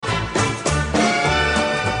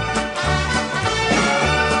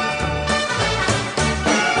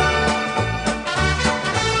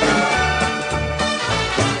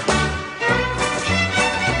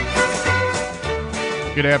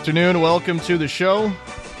Good afternoon. Welcome to the show.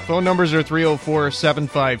 Phone numbers are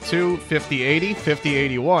 304-752-5080,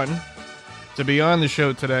 5081 to be on the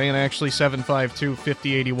show today, and actually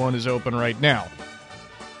 752-5081 is open right now.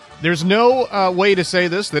 There's no way to say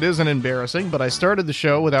this that isn't embarrassing, but I started the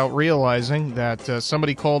show without realizing that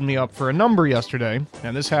somebody called me up for a number yesterday,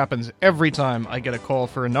 and this happens every time I get a call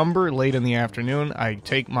for a number late in the afternoon. I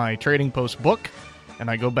take my Trading Post book,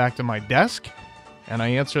 and I go back to my desk, and I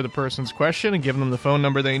answer the person's question and give them the phone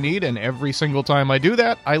number they need, and every single time I do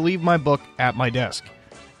that, I leave my book at my desk.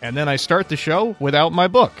 And then I start the show without my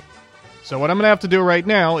book. So what I'm going to have to do right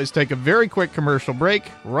now is take a very quick commercial break,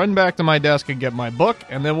 run back to my desk and get my book,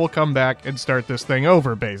 and then we'll come back and start this thing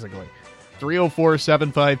over, basically.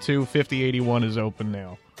 304-752-5081 is open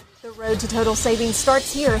now. The road to total savings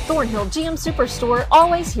starts here. Thornhill GM Superstore,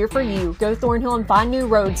 always here for you. Go Thornhill and find new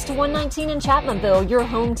roads to 119 in Chapmanville, your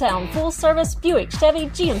hometown full-service Buick, Chevy,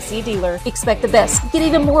 GMC dealer. Expect the best. Get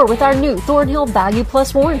even more with our new Thornhill Value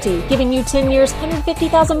Plus warranty, giving you 10 years,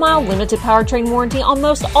 150,000-mile limited powertrain warranty on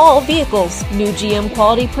most all vehicles. New GM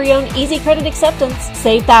quality pre-owned easy credit acceptance.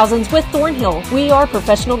 Save thousands with Thornhill. We are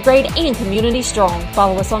professional grade and community strong.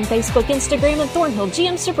 Follow us on Facebook, Instagram, and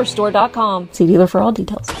ThornhillGMSuperstore.com. See dealer for all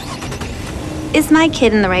details. Is my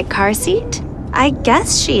kid in the right car seat? I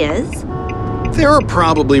guess she is. There are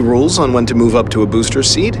probably rules on when to move up to a booster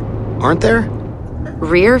seat, aren't there?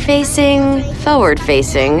 Rear-facing,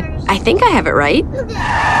 forward-facing. I think I have it right.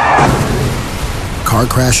 Car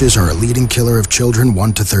crashes are a leading killer of children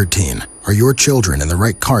 1 to 13. Are your children in the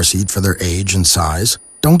right car seat for their age and size?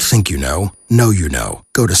 Don't think you know. Know you know.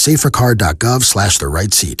 Go to safercar.gov/the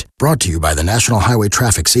right seat. Brought to you by the National Highway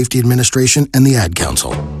Traffic Safety Administration and the Ad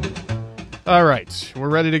Council. All right, we're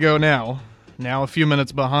ready to go now. Now a few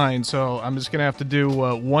minutes behind, so I'm just going to have to do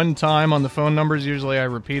one time on the phone numbers. Usually I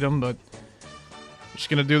repeat them, but I'm just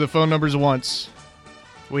going to do the phone numbers once.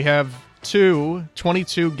 We have two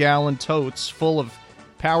 22-gallon totes full of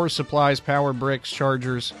power supplies, power bricks,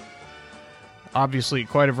 chargers. Obviously,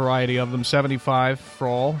 quite a variety of them, 75 for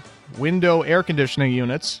all. Window air conditioning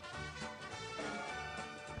units,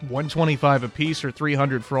 125 a piece or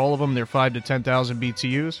 300 for all of them. They're 5 to 10,000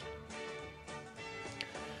 BTUs.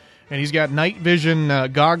 And he's got night vision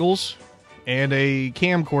goggles and a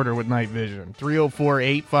camcorder with night vision.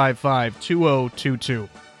 304-855-2022.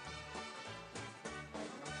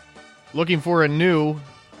 Looking for a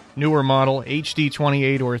newer model, HD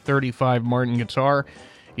 28 or 35 Martin guitar.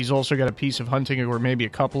 He's also got a piece of hunting or maybe a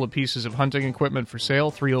couple of pieces of hunting equipment for sale.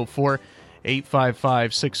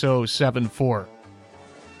 304-855-6074.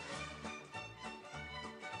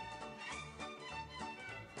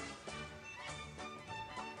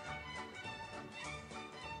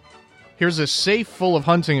 Here's a safe full of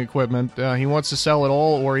hunting equipment. He wants to sell it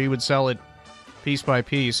all, or he would sell it piece by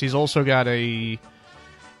piece. He's also got a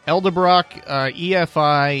Eldebrock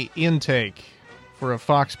EFI intake for a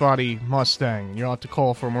Fox Body Mustang. You'll have to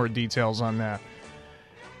call for more details on that.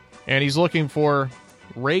 And he's looking for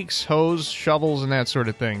rakes, hose, shovels, and that sort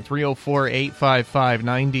of thing.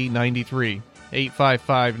 304-855-9093.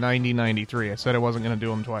 855-9093. I said I wasn't going to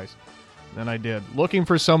do them twice. Then I did. Looking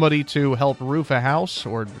for somebody to help roof a house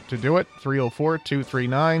or to do it,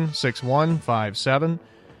 304-239-6157.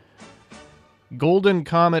 Golden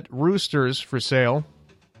Comet roosters for sale.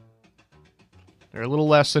 They're a little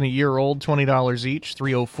less than a year old, $20 each,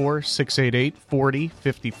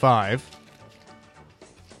 304-688-4055.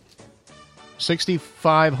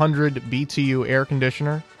 6,500 BTU air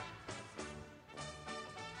conditioner.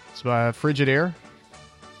 It's by Frigidaire.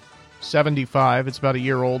 75. It's about a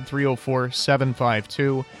year old.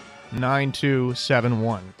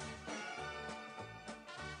 304-752-9271.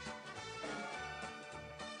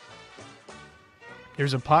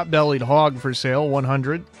 There's a pot-bellied hog for sale,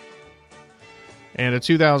 100. And a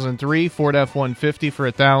 2003 Ford F-150 for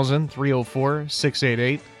 1,000.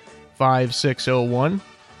 304-688-5601.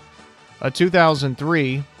 A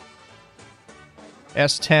 2003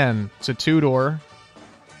 S10. It's a two-door.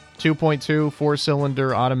 2.2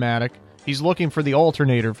 four-cylinder automatic. He's looking for the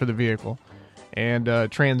alternator for the vehicle. And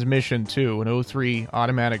transmission, too. An 03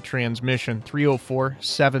 automatic transmission.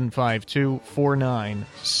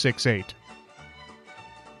 304-752-4968.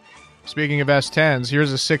 Speaking of S10s,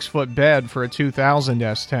 here's a 6-foot bed for a 2000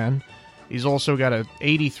 S10. He's also got an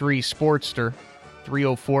 83 Sportster.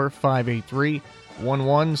 304-583-1165.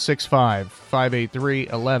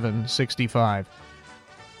 583-1165.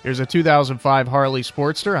 There's a 2005 Harley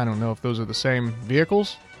Sportster. I don't know if those are the same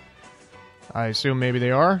vehicles. I assume maybe they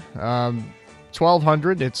are.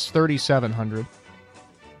 1,200. It's 3,700.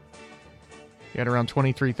 He had around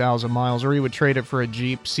 23,000 miles. Or he would trade it for a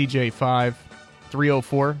Jeep CJ5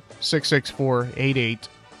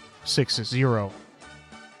 304-664-8860.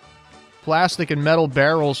 Plastic and metal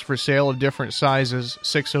barrels for sale of different sizes,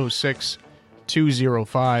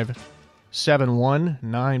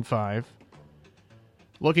 606-205-7195.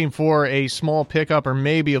 Looking for a small pickup or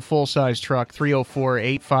maybe a full-size truck,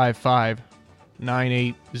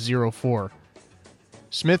 304-855-9804.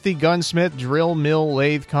 Smithy Gunsmith Drill Mill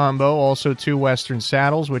Lathe Combo, also 2 Western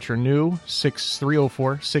saddles, which are new,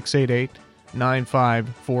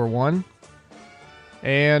 304-688-9541.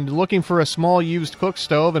 And looking for a small used cook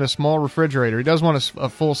stove and a small refrigerator. He does want a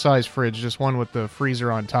full-size fridge, just one with the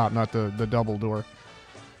freezer on top, not the double door.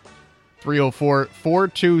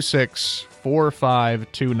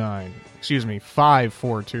 304-426-4529. Excuse me,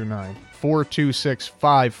 5429.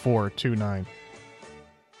 426-5429.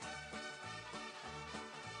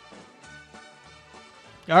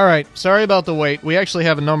 All right, sorry about the wait. We actually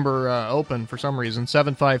have a number open for some reason,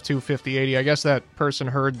 752-5080. I guess that person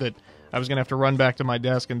heard that I was going to have to run back to my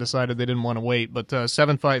desk and decided they didn't want to wait, but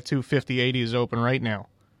 752-5080 is open right now.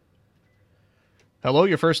 Hello,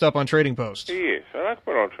 you're first up on Trading Post. Yes, I'd like to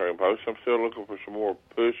put on Trading Post. I'm still looking for some more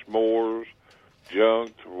push mowers,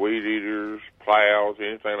 junk, weed eaters, plows,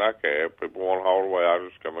 anything like that. If people want to haul away, I'll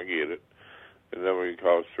just come and get it. The number you can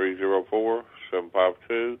call is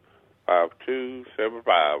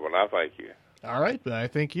 304-752-5275, and I thank you. All right, I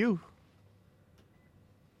thank you.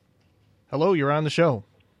 Hello, you're on the show.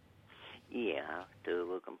 Yeah, I'm still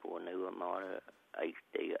looking for a new Armada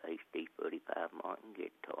HD 45 Martin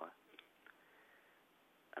guitar.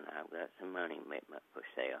 And I've got some money commitment for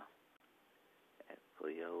sale at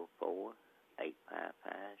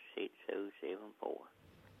 304-855-6074.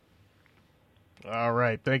 All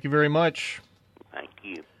right, thank you very much. Thank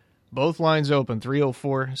you. Both lines open,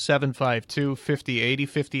 304-752-5080,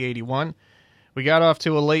 5081. We got off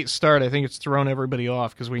to a late start. I think it's thrown everybody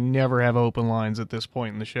off because we never have open lines at this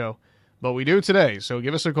point in the show. But we do today, so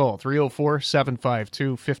give us a call,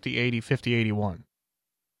 304-752-5080, 5081.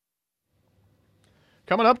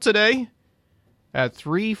 Coming up today at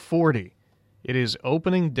 3:40, it is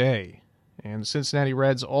opening day, and the Cincinnati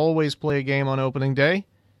Reds always play a game on opening day.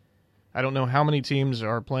 I don't know how many teams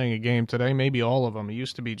are playing a game today, maybe all of them. It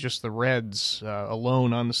used to be just the Reds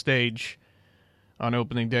alone on the stage on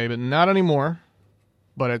opening day, but not anymore.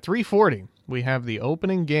 But at 3:40, we have the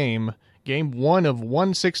opening game, game 1 of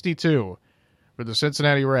 162 for the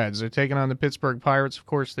Cincinnati Reds. They're taking on the Pittsburgh Pirates. Of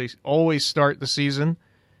course, they always start the season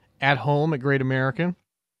at home at Great American.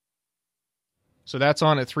 So that's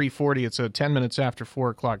on at 3:40. It's 10 minutes after 4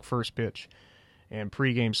 o'clock first pitch. And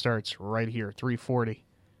pregame starts right here, 3:40.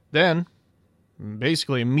 Then,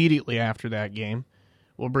 basically immediately after that game,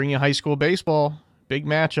 we'll bring you high school baseball. Big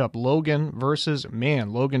matchup, Logan versus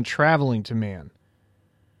Man. Logan traveling to Man.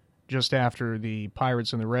 Just after the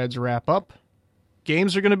Pirates and the Reds wrap up.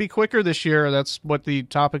 Games are going to be quicker this year. That's what the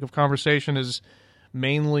topic of conversation has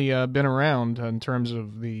mainly been around in terms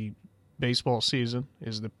of the baseball season,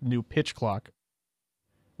 is the new pitch clock,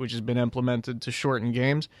 which has been implemented to shorten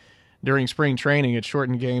games. During spring training, it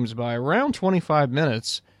shortened games by around 25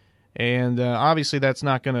 minutes, and obviously that's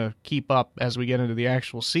not going to keep up as we get into the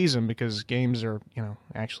actual season because games are,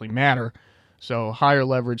 actually matter. So higher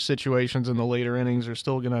leverage situations in the later innings are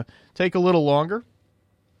still going to take a little longer.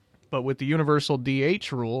 But with the universal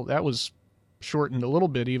DH rule, that was shortened a little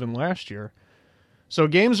bit even last year. So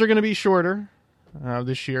games are going to be shorter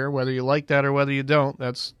this year, whether you like that or whether you don't.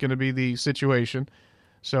 That's going to be the situation.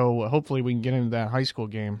 So hopefully we can get into that high school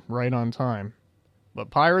game right on time.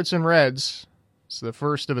 But Pirates and Reds, it's the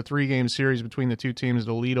first of a 3-game series between the two teams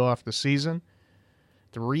to lead off the season.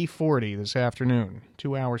 3:40 this afternoon,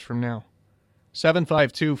 2 hours from now.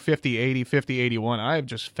 752-5080, 5081. I have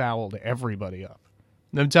just fouled everybody up.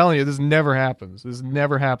 I'm telling you, this never happens. This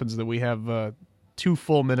never happens that we have 2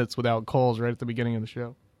 full minutes without calls right at the beginning of the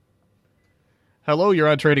show. Hello, you're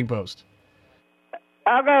on Trading Post.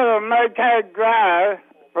 I got a Maytag dryer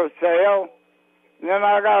for sale. Then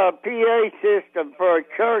I got a PA system for a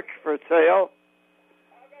church for sale.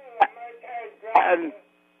 And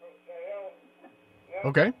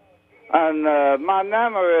okay. And my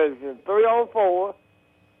number is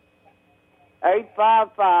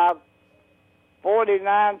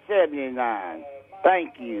 304-855-4979.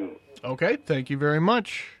 Thank you. Okay, thank you very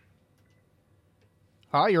much.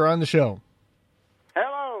 Hi, you're on the show.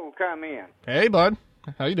 Hello, come in. Hey, bud.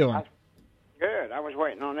 How you doing? Good. I was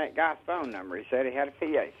waiting on that guy's phone number. He said he had a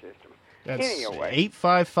PA system. That's anyway,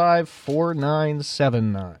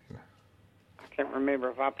 855-4979. I can't remember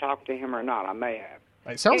if I've talked to him or not. I may have.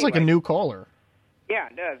 It sounds like a new caller. Yeah,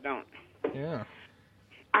 it does, don't it? Yeah.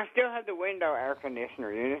 I still have the window air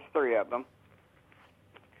conditioner units, 3 of them.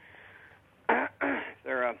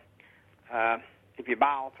 They're if you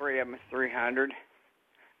buy all three of them, it's $300.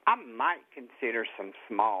 I might consider some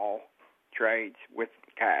small trades with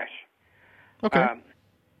cash. Okay.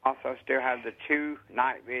 Also, still have the 2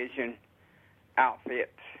 night vision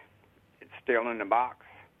outfits. It's still in the box.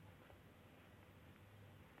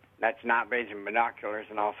 That's night vision binoculars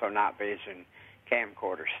and also night vision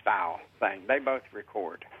camcorder style thing. They both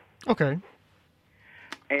record. Okay.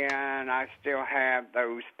 And I still have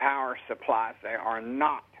those power supplies. They are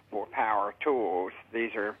not for power tools.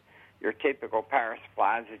 These are your typical power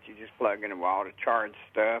supplies that you just plug in a wall to charge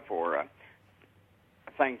stuff or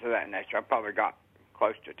things of that nature. I've probably got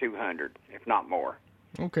close to 200, if not more.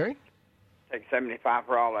 Okay. Take $75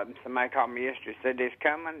 for all of them. Somebody called me yesterday, said it's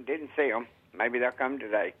coming, didn't see them. Maybe they'll come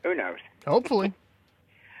today. Who knows? Hopefully.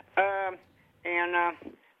 And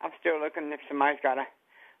I'm still looking if somebody's got a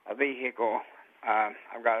vehicle.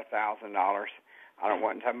 I've got $1,000. I don't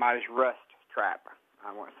want somebody's rust trap.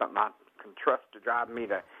 I want something I can trust to drive me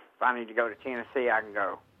to. If I need to go to Tennessee, I can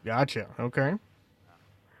go. Gotcha. Okay.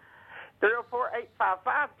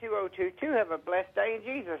 304-855-2022. Have a blessed day in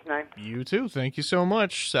Jesus' name. You too. Thank you so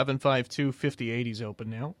much. 752-5080 is open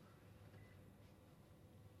now.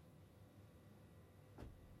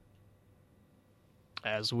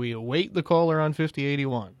 As we await the caller on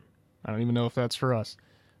 5081. I don't even know if that's for us.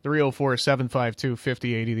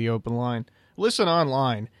 304-752-5080, the open line. Listen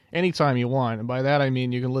online anytime you want. And by that I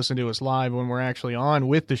mean you can listen to us live when we're actually on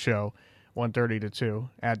with the show, 1:30 to 2,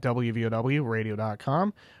 at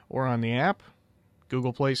WVOWradio.com or on the app,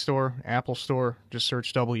 Google Play Store, Apple Store. Just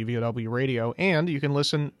search WVOW Radio. And you can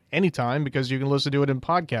listen anytime because you can listen to it in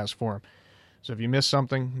podcast form. So if you miss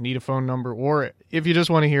something, need a phone number, or if you just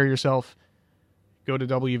want to hear yourself, go to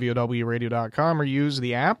WVOWradio.com or use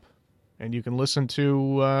the app. And you can listen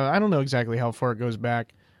to, I don't know exactly how far it goes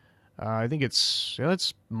back. I think it's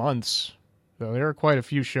months. So there are quite a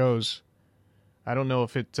few shows. I don't know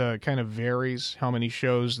if it kind of varies how many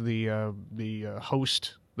shows the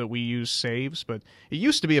host that we use saves, but it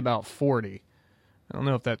used to be about 40. I don't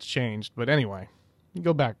know if that's changed, but anyway, you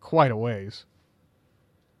go back quite a ways.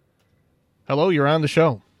 Hello, you're on the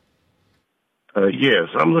show. Yes,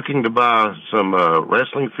 I'm looking to buy some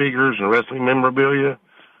wrestling figures and wrestling memorabilia,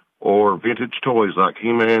 or vintage toys like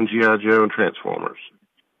He-Man, G.I. Joe, and Transformers.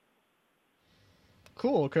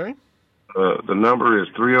 Cool, okay. The number is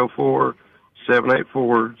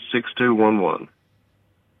 304-784-6211.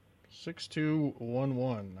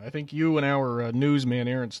 6211. I think you and our newsman,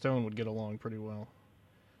 Aaron Stone, would get along pretty well.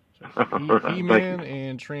 So He-Man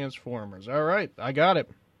and Transformers. All right, I got it.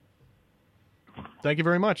 Thank you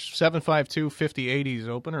very much. 752-5080 is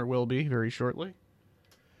open, or will be very shortly.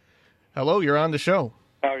 Hello, you're on the show.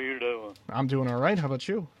 How are you doing? I'm doing all right. How about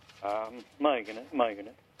you? I'm making it.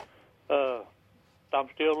 I'm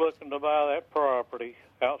still looking to buy that property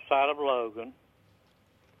outside of Logan.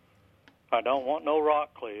 I don't want no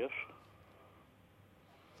rock cliffs.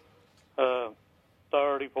 30,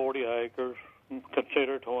 40 acres.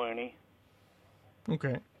 Consider 20.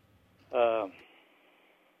 Okay.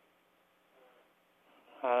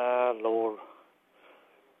 Lord.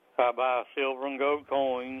 I buy silver and gold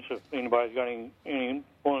coins if anybody's got any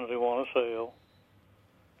ones they want to sell.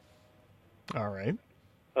 All right.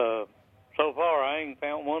 So far, I ain't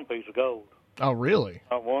found one piece of gold. Oh, really?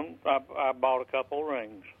 I bought a couple of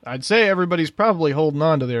rings. I'd say everybody's probably holding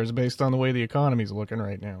on to theirs based on the way the economy's looking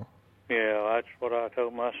right now. Yeah, that's what I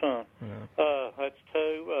told my son. Yeah. That's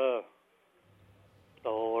two.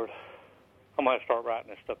 Lord, I might start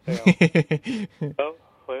writing this stuff down. Oh,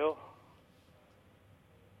 well,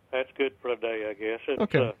 that's good for a day, I guess. It's,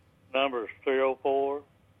 okay. Number is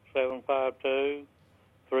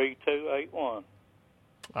 304-752-3281.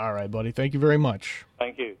 All right, buddy. Thank you very much.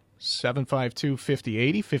 Thank you.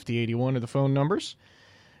 752-5080, 5081 are the phone numbers.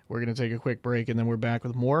 We're going to take a quick break, and then we're back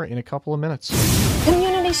with more in a couple of minutes.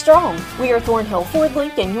 Community Strong. We are Thornhill Ford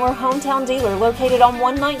Lincoln, your hometown dealer located on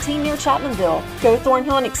 119 near Chapmanville. Go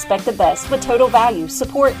Thornhill and expect the best with total value,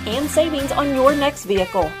 support, and savings on your next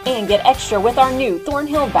vehicle. And get extra with our new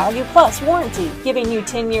Thornhill Value Plus warranty, giving you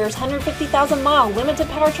 10 years, 150,000-mile limited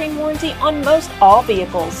powertrain warranty on most all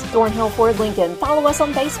vehicles. Thornhill Ford Lincoln. Follow us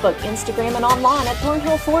on Facebook, Instagram, and online at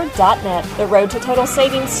thornhillford.net. The road to total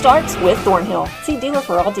savings starts with Thornhill. See dealer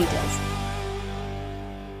for all details.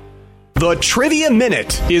 The Trivia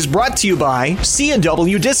Minute is brought to you by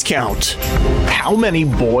C&W Discount. How many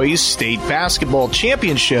boys state basketball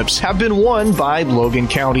championships have been won by Logan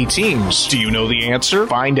County teams? Do you know the answer?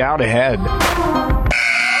 Find out ahead.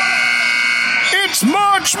 It's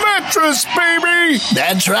March March mattress, baby!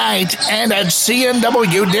 That's right. And at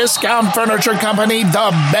C&W Discount Furniture Company,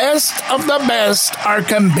 the best of the best are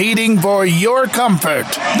competing for your comfort.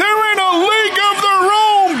 They're in a league of their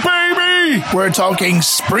own, baby! We're talking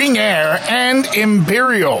Spring Air and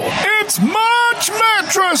Imperial. It's March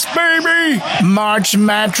Mattress, baby! March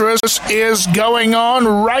Mattress is going on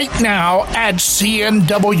right now at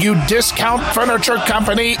C&W Discount Furniture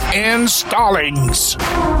Company in Stallings.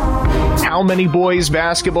 How many boys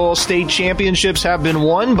basketball state championships have been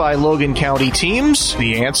won by Logan County teams?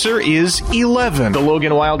 The answer is 11. The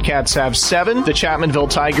Logan Wildcats have 7, the Chapmanville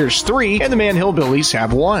Tigers 3, and the Man Hillbillies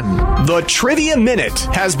have 1. The Trivia Minute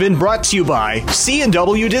has been brought to you by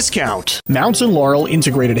C&W Discount. Mountain Laurel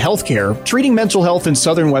Integrated Healthcare, treating mental health in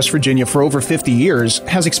southern West Virginia for over 50 years,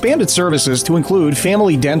 has expanded services to include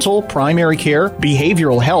family dental, primary care,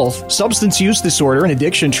 behavioral health, substance use disorder and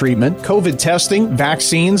addiction treatment, COVID testing,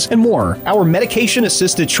 vaccines, and more. Our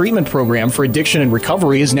medication-assisted treatment program for addiction and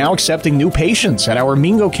recovery is now accepting new patients at our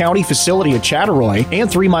Mingo County facility at Chatteroy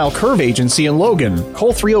and 3 Mile Curve Agency in Logan.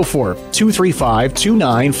 Call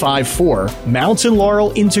 304-235-2954. Mountain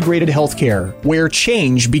Laurel Integrated Healthcare, where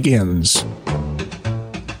change begins.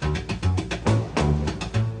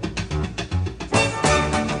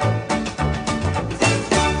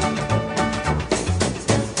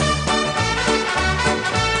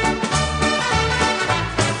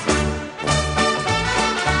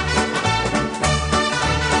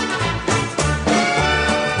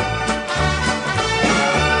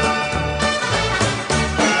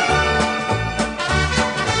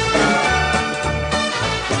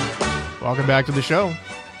 Welcome back to the show.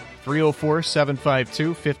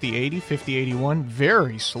 304-752-5080, 5081.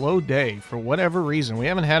 Very slow day for whatever reason. We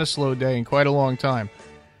haven't had a slow day in quite a long time.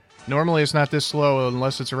 Normally it's not this slow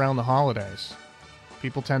unless it's around the holidays.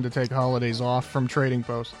 People tend to take holidays off from Trading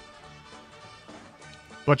Post.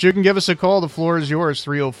 But you can give us a call. The floor is yours,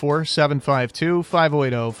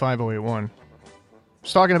 304-752-5080, 5081. I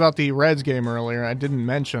was talking about the Reds game earlier. I didn't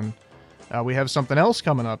mention we have something else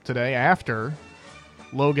coming up today after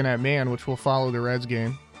Logan at Man, which will follow the Reds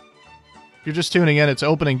game. If you're just tuning in, it's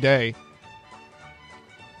opening day.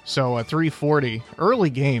 So 3:40, early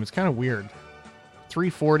game. It's kind of weird.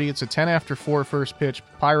 3:40, it's a 10 after 4 first pitch.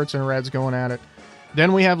 Pirates and Reds going at it.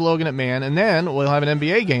 Then we have Logan at Man, and then we'll have an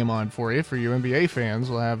NBA game on for you NBA fans.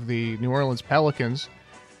 We'll have the New Orleans Pelicans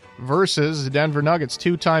versus the Denver Nuggets.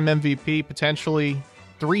 2-time MVP, potentially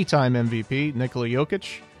 3-time MVP, Nikola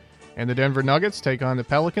Jokic. And the Denver Nuggets take on the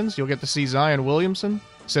Pelicans. You'll get to see Zion Williamson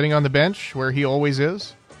sitting on the bench where he always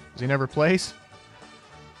is, because he never plays.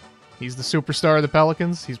 He's the superstar of the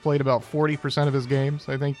Pelicans. He's played about 40% of his games,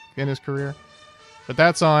 I think, in his career. But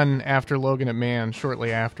that's on after Logan at Man,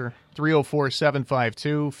 shortly after.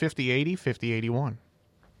 304-752-5080, 5081.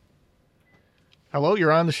 Hello,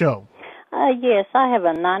 you're on the show. Yes, I have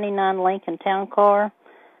a 99 Lincoln Town Car.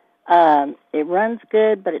 It runs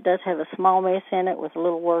good, but it does have a small mess in it. With a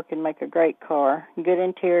little work and make a great car. Good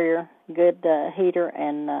interior, good heater,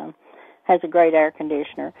 and has a great air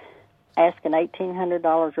conditioner. Asking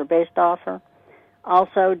 $1,800 or best offer.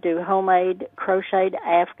 Also do homemade crocheted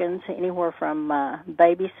Afghans anywhere from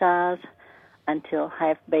baby size until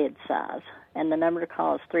half bed size. And the number to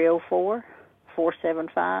call is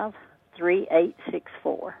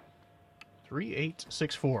 304-475-3864.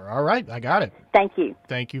 3864. All right, I got it. Thank you.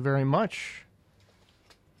 Thank you very much.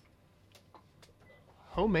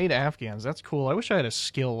 Homemade Afghans. That's cool. I wish I had a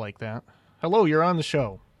skill like that. Hello, you're on the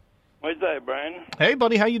show. What's that, Brian? Hey,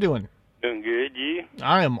 buddy, how you doing? Doing good, you?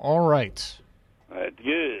 I am all right. That's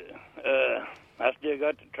good. I still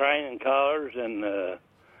got the training collars and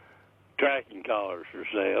tracking collars for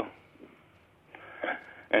sale.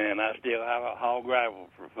 And I still have a haul gravel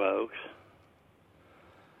for folks.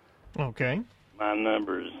 Okay. My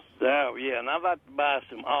number's out, yeah, and I'd like to buy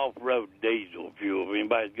some off-road diesel fuel. If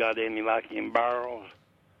anybody's got any, like in barrels,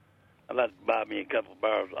 I'd like to buy me a couple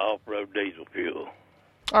barrels of off-road diesel fuel.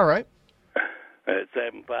 All right. At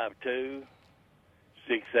 752-6789.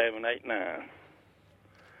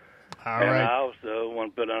 All and right. I also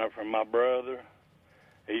want to put on it for my brother.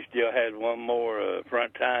 He still has one more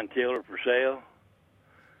front tine tiller for sale.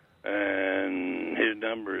 And his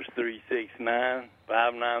number is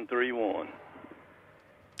 369-5931.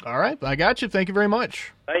 All right, I got you. Thank you very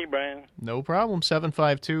much. Hey, Brandon. No problem.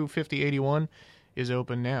 752-5081 is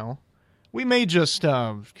open now. We may just,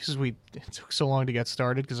 because it took so long to get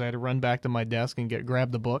started because I had to run back to my desk and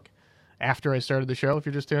grab the book after I started the show. If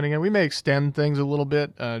you're just tuning in, we may extend things a little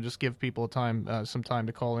bit, just give people some time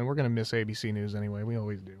to call in. We're going to miss ABC News anyway. We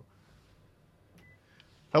always do.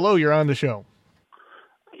 Hello, you're on the show.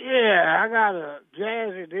 Yeah, Yeah, I got a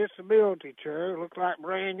Jazzy disability chair. Looks like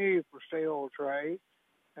brand new for sale trade.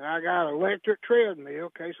 And I got an electric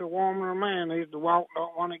treadmill in case a woman or man needs to walk,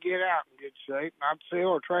 don't want to get out in good shape. And I'd sell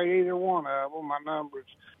or trade either one of them. My number is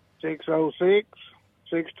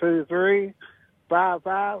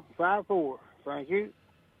 606-623-5554. Thank you.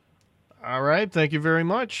 All right. Thank you very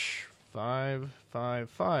much.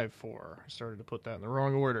 5554. I started to put that in the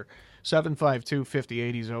wrong order.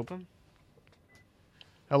 752-5080 is open.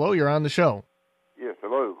 Hello, you're on the show. Yes,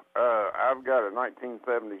 hello. I've got a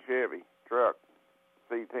 1970 Chevy truck,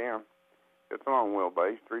 C10. It's an long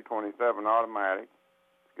wheelbase, 327 automatic.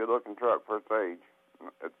 It's a good-looking truck for its age.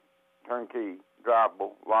 It's turnkey,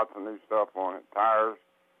 drivable, lots of new stuff on it. Tires,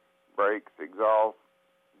 brakes, exhaust,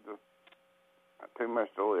 just too much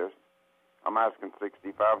to list. I'm asking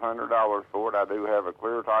 $6,500 for it. I do have a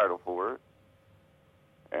clear title for it.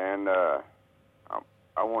 And I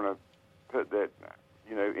want to put that,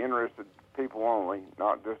 interested people only,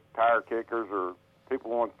 not just tire kickers or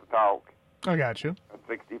people who want to talk. I got you.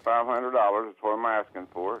 $6,500 is what I'm asking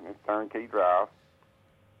for it, and it's turnkey drive,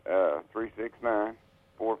 369-4547.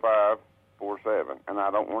 And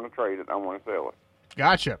I don't want to trade it. I want to sell it.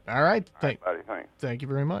 Gotcha. All right. Thank you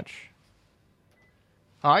very much.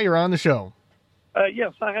 Hi, you're on the show.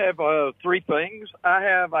 Yes, I have three things. I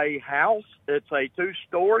have a house. It's a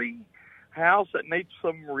 2-story house that needs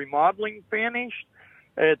some remodeling finished.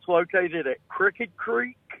 It's located at Cricket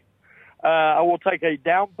Creek. I will take a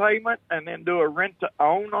down payment and then do a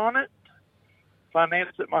rent-to-own on it,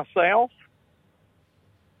 finance it myself.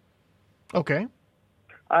 Okay.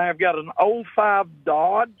 I have got an 05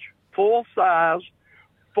 Dodge, full-size,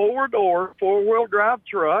 4-door, 4-wheel drive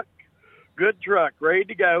truck. Good truck, ready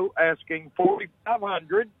to go, asking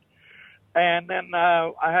 $4,500. And then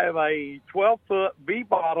I have a 12-foot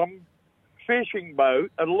V-bottom fishing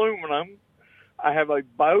boat, aluminum. I have a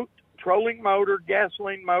boat, trolling motor,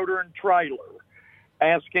 gasoline motor, and trailer,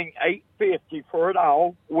 asking $850 for it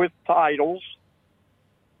all with titles.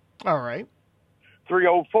 All right.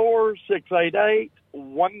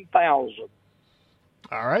 304-688-1000.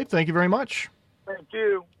 All right. Thank you very much. Thank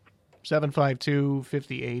you.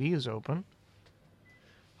 752-5080 is open.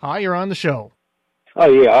 Hi, you're on the show.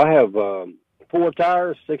 Oh, yeah, I have 4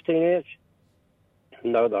 tires, 16-inch.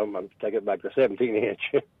 No, I'm going to take it back to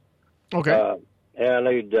 17-inch. Okay. And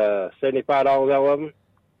I need $75 out of them.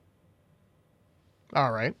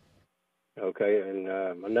 All right. Okay, and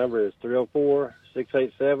my number is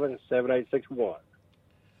 304-687-7861.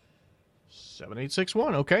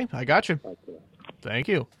 7861. Okay, I got you. Okay. Thank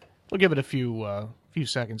you. We'll give it a few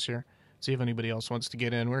seconds here. See if anybody else wants to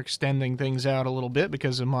get in. We're extending things out a little bit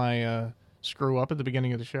because of my screw up at the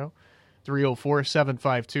beginning of the show.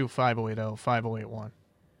 304-752-5080, 5081.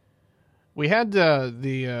 We had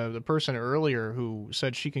the person earlier who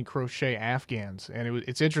said she can crochet Afghans, and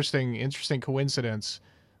it's interesting coincidence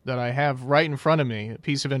that I have right in front of me a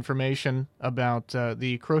piece of information about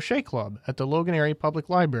the Crochet Club at the Logan Area Public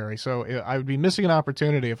Library. So I would be missing an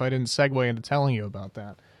opportunity if I didn't segue into telling you about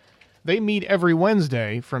that. They meet every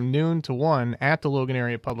Wednesday from noon to 1 at the Logan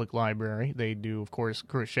Area Public Library. They do, of course,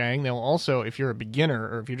 crocheting. They'll also, if you're a beginner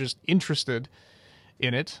or if you're just interested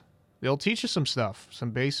in it, they'll teach you some stuff, some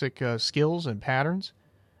basic skills and patterns.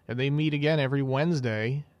 And they meet again every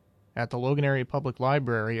Wednesday at the Logan Area Public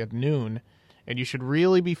Library at noon. And you should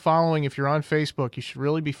really be following, if you're on Facebook, you should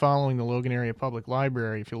really be following the Logan Area Public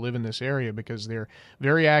Library if you live in this area, because they're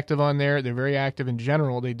very active on there. They're very active in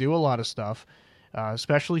general. They do a lot of stuff,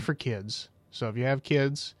 especially for kids. So if you have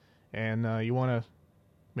kids and you want to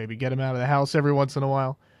maybe get them out of the house every once in a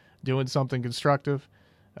while, doing something constructive,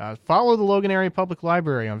 follow the Logan Area Public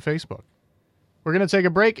Library on Facebook. We're going to take a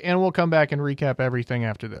break, and we'll come back and recap everything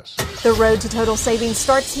after this. The road to total savings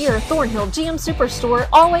starts here. Thornhill GM Superstore,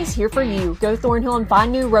 always here for you. Go Thornhill and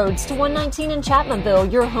find new roads to 119 in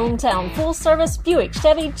Chapmanville, your hometown full-service Buick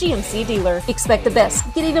Chevy GMC dealer. Expect the best.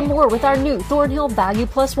 Get even more with our new Thornhill Value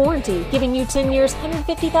Plus warranty, giving you 10 years,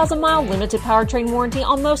 150,000-mile limited powertrain warranty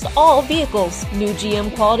on most all vehicles. New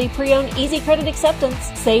GM quality pre-owned easy credit acceptance.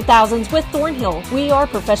 Save thousands with Thornhill. We are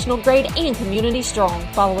professional grade and community strong.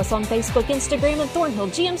 Follow us on Facebook, Instagram, and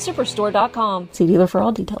ThornhillGMSuperstore.com. See dealer for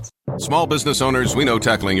all details. Small business owners, we know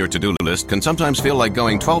tackling your to-do list can sometimes feel like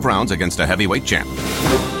going 12 rounds against a heavyweight champ.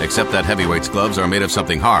 Except that heavyweight's gloves are made of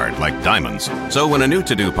something hard, like diamonds. So when a new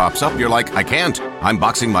to-do pops up, you're like, I can't. I'm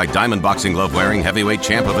boxing my diamond boxing glove wearing heavyweight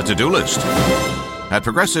champ of a to-do list. At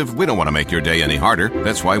Progressive, we don't want to make your day any harder.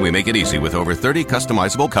 That's why we make it easy with over 30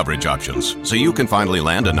 customizable coverage options, so you can finally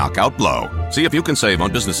land a knockout blow. See if you can save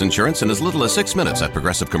on business insurance in as little as 6 minutes at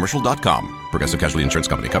ProgressiveCommercial.com. Progressive Casualty Insurance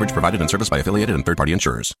Company. Coverage provided and serviced by affiliated and third-party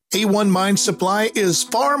insurers. A1 Mine Supply is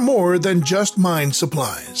far more than just mine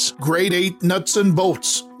supplies. Grade 8 nuts and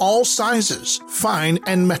bolts, all sizes, fine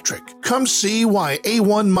and metric. Come see why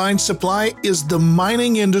A1 Mine Supply is the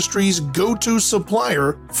mining industry's go-to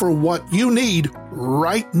supplier for what you need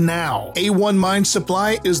right now. A1 Mine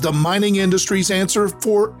Supply is the mining industry's answer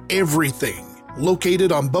for everything.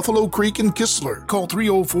 Located on Buffalo Creek in Kistler. Call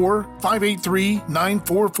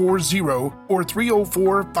 304-583-9440 or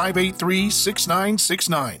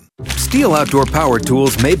 304-583-6969. Steel outdoor power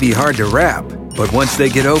tools may be hard to wrap, but once they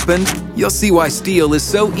get opened, you'll see why steel is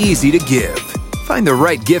so easy to give. Find the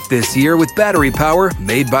right gift this year with battery power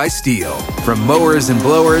made by Steel. From mowers and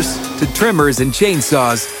blowers to trimmers and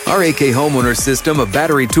chainsaws, our AK Homeowner system of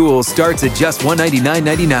battery tools starts at just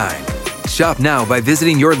 $199.99. Shop now by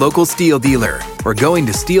visiting your local Steel dealer or going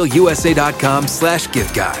to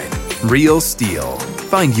steelusa.com/gift guide. Real Steel.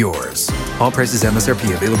 Find yours. All prices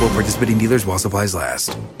MSRP available at participating dealers while supplies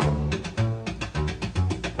last.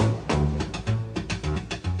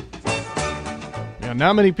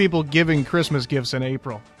 Not many people giving Christmas gifts in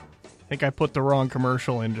April. I think I put the wrong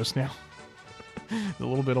commercial in just now. A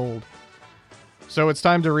little bit old. So it's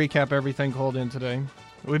time to recap everything called in today.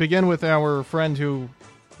 We begin with our friend who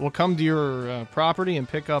will come to your property and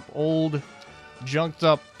pick up old, junked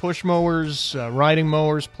up push mowers, riding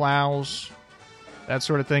mowers, plows, that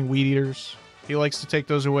sort of thing, weed eaters. He likes to take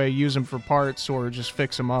those away, use them for parts, or just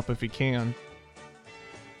fix them up if he can.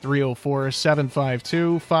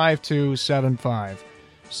 304-752-5275.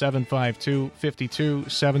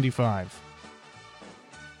 752-5275.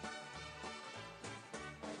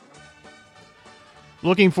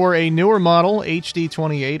 Looking for a newer model,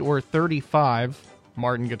 HD28 or 35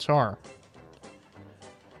 Martin guitar.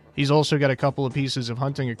 He's also got a couple of pieces of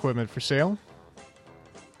hunting equipment for sale.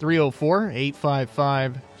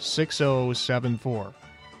 304-855-6074.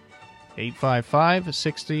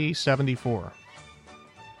 855-6074.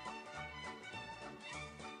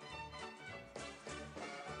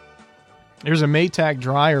 There's a Maytag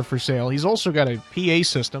dryer for sale. He's also got a PA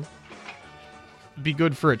system. Be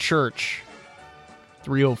good for a church.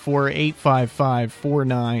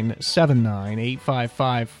 304-855-4979.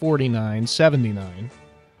 855-4979.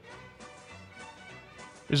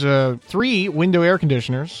 There's 3 window air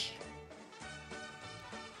conditioners.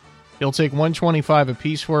 He'll take $125 a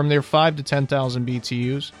piece for them. They're 5 to 10,000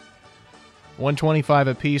 BTUs. $125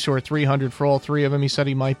 a piece or $300 for all 3 of them. He said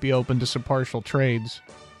he might be open to some partial trades.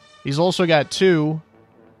 He's also got 2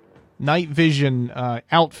 night vision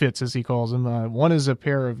outfits, as he calls them. One is a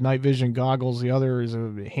pair of night vision goggles. The other is a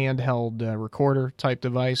handheld recorder type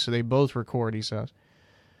device. So they both record, he says.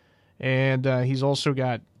 And he's also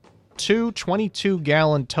got 2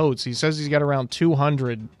 22-gallon totes. He says he's got around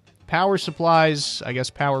 200 power supplies, I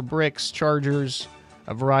guess power bricks, chargers,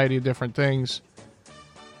 a variety of different things.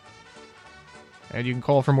 And you can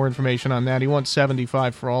call for more information on that. He wants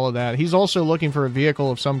 $75 for all of that. He's also looking for a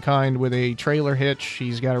vehicle of some kind with a trailer hitch.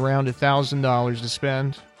 He's got around $1,000 to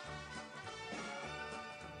spend.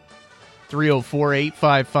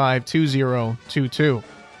 304-855-2022.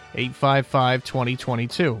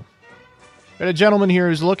 855-2022. Got a gentleman here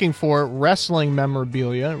who's looking for wrestling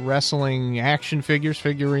memorabilia, wrestling action figures,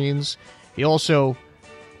 figurines. He also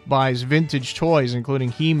buys vintage toys,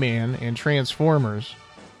 including He-Man and Transformers.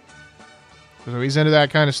 So he's into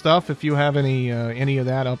that kind of stuff. If you have any of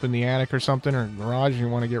that up in the attic or something, or garage you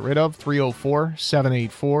want to get rid of,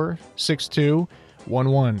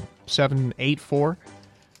 304-784-6211.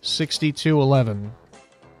 784-6211.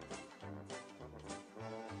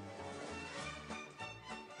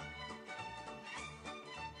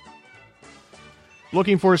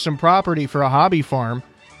 Looking for some property for a hobby farm,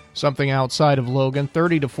 something outside of Logan,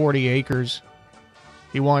 30 to 40 acres.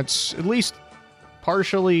 He wants at least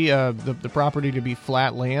partially the property to be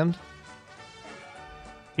flat land.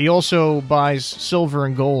 He also buys silver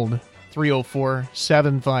and gold.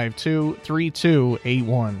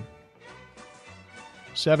 304-752-3281.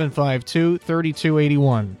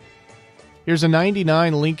 752-3281. Here's a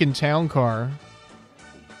 99 Lincoln Town Car.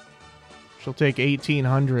 She'll take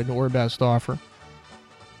 $1,800 or best offer.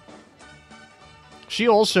 She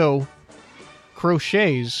also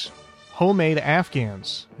crochets homemade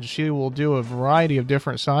Afghans. She will do a variety of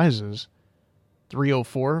different sizes.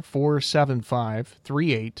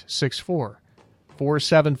 304-475-3864.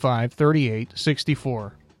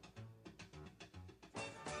 475-3864.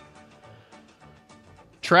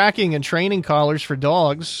 Tracking and training collars for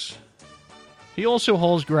dogs. He also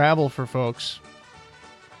hauls gravel for folks.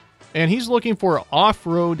 And he's looking for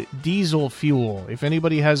off-road diesel fuel. If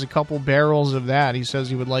anybody has a couple barrels of that, he says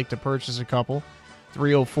he would like to purchase a couple.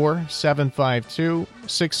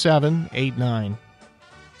 304-752-6789.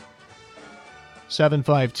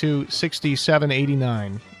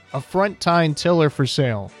 752-6789. A front tine tiller for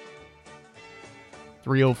sale.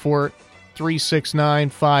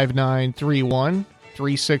 304-369-5931.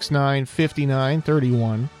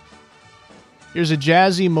 369-5931. Here's a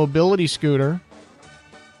Jazzy mobility scooter.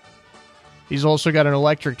 He's also got an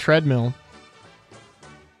electric treadmill.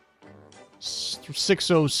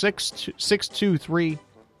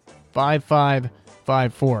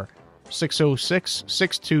 606-623-5554.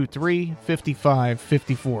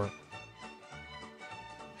 606-623-5554.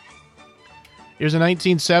 Here's a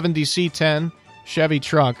 1970 C10 Chevy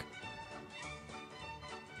truck.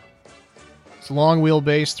 It's long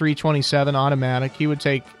wheelbase, 327 automatic. He would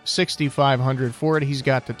take $6,500 for it. He's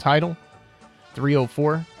got the title.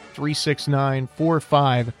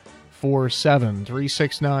 304-369-4547.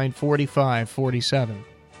 369-4547.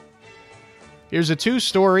 Here's a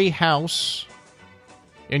 2-story house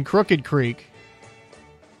in Crooked Creek.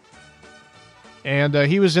 And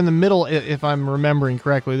he was in the middle, if I'm remembering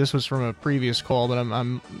correctly. This was from a previous call, but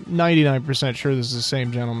I'm 99% sure this is the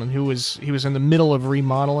same gentleman he was in the middle of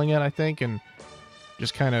remodeling it, I think, and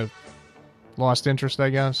just kind of lost interest, I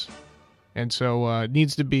guess. And so it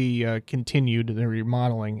needs to be continued, the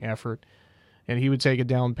remodeling effort. And he would take a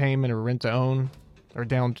down payment or rent to own, or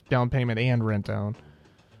down payment and rent to own.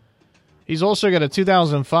 He's also got a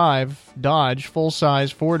 2005 Dodge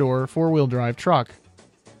full-size 4-door, 4-wheel drive truck.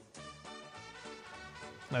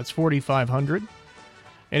 That's $4,500.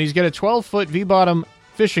 And he's got a 12-foot V-bottom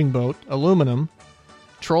fishing boat, aluminum,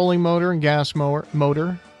 trolling motor and gas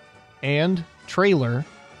motor, and trailer.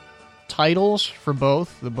 Titles for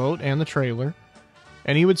both the boat and the trailer.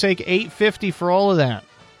 And he would take $850 for all of that.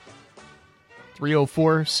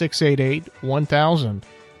 304-688-1000.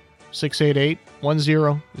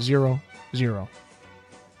 688-1000.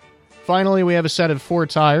 Finally, we have a set of 4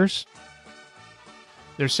 tires.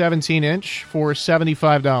 They're 17-inch for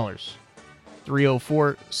 $75.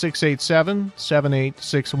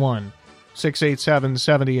 304-687-7861.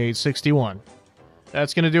 687-7861.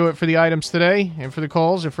 That's going to do it for the items today, and for the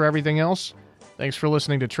calls, and for everything else. Thanks for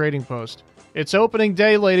listening to Trading Post. It's opening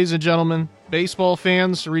day, ladies and gentlemen. Baseball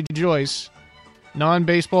fans, rejoice.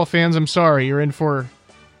 Non-baseball fans, I'm sorry. You're in for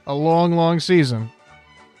a long, long season.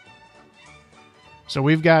 So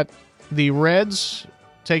we've got the Reds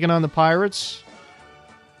taking on the Pirates.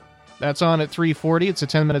 That's on at 3:40. It's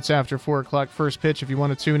 10 minutes after 4 o'clock first pitch if you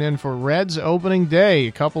want to tune in for Reds opening day,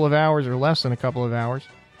 a couple of hours or less than a couple of hours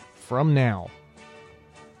from now.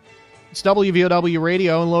 It's WVOW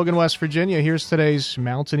Radio in Logan, West Virginia. Here's today's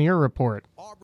Mountaineer Report.